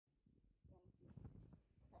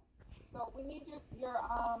So we need your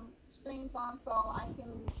screens on so I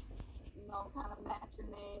can, kind of match your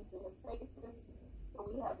names and your faces. So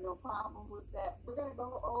we have no problem with that. We're gonna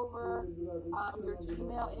go over your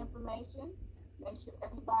Gmail information. Make sure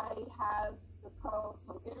everybody has the code.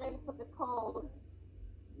 So get ready to put the code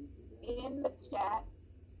in the chat.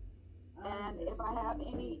 And if I have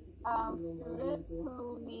any students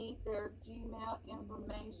who need their Gmail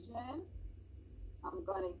information, I'm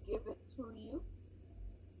going to give it to you.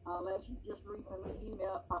 Unless you just recently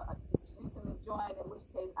recently joined, in which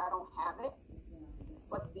case I don't have it.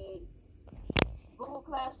 But the Google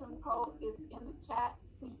Classroom code is in the chat.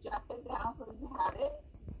 Please jot it down so you have it.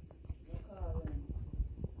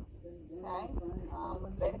 Okay.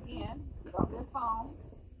 Let's say it again. Get off your phone.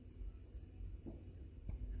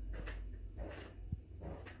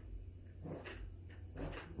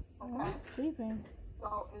 Okay. Sleeping.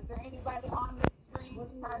 So, is there anybody on the screen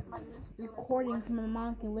besides my new students? Recording so my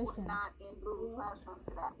mom can listen. Not in Google Classroom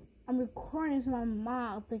today. I'm recording so my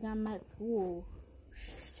mom think I'm at school.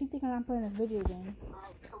 She think I'm playing a video game.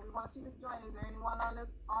 Alright, so we want you to join. Is there anyone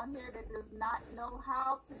on here that does not know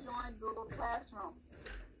how to join Google Classroom?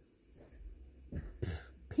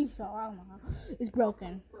 Peace out. I don't know how. It's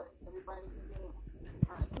broken. Good. Everybody can get in.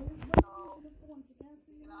 Alright. So,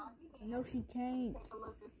 No, she can't. take a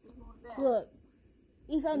look and see who's in. Look,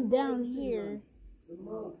 if I'm down here.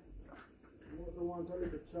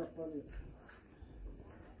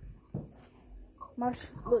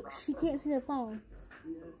 Look, she can't see the phone.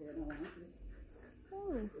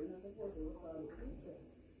 Oh.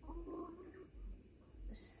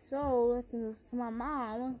 So, this is for my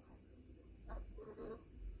mom.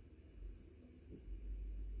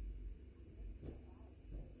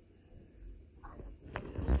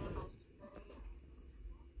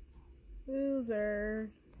 Loser.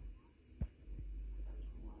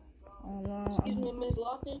 Excuse me, Ms.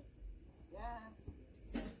 Lawton.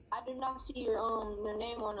 Yes. I do not see your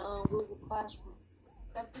name on Google Classroom.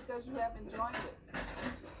 That's because you haven't joined it.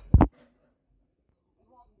 You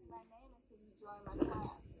won't see my name until you join my class.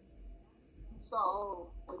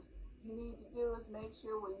 So what you need to do is make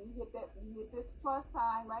sure when you hit this plus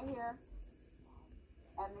sign right here,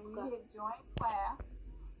 and then you hit join class,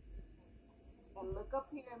 and look up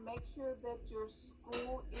here and make sure that your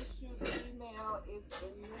school issued email is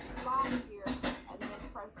in this block here, and then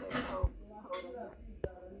press that code in here.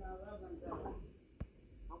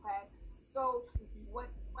 Okay? So what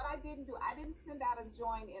I didn't do, I didn't send out a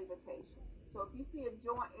join invitation. So if you see a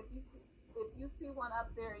join, if you see one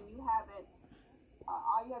up there and you haven't,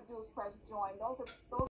 all you have to do is press join. Those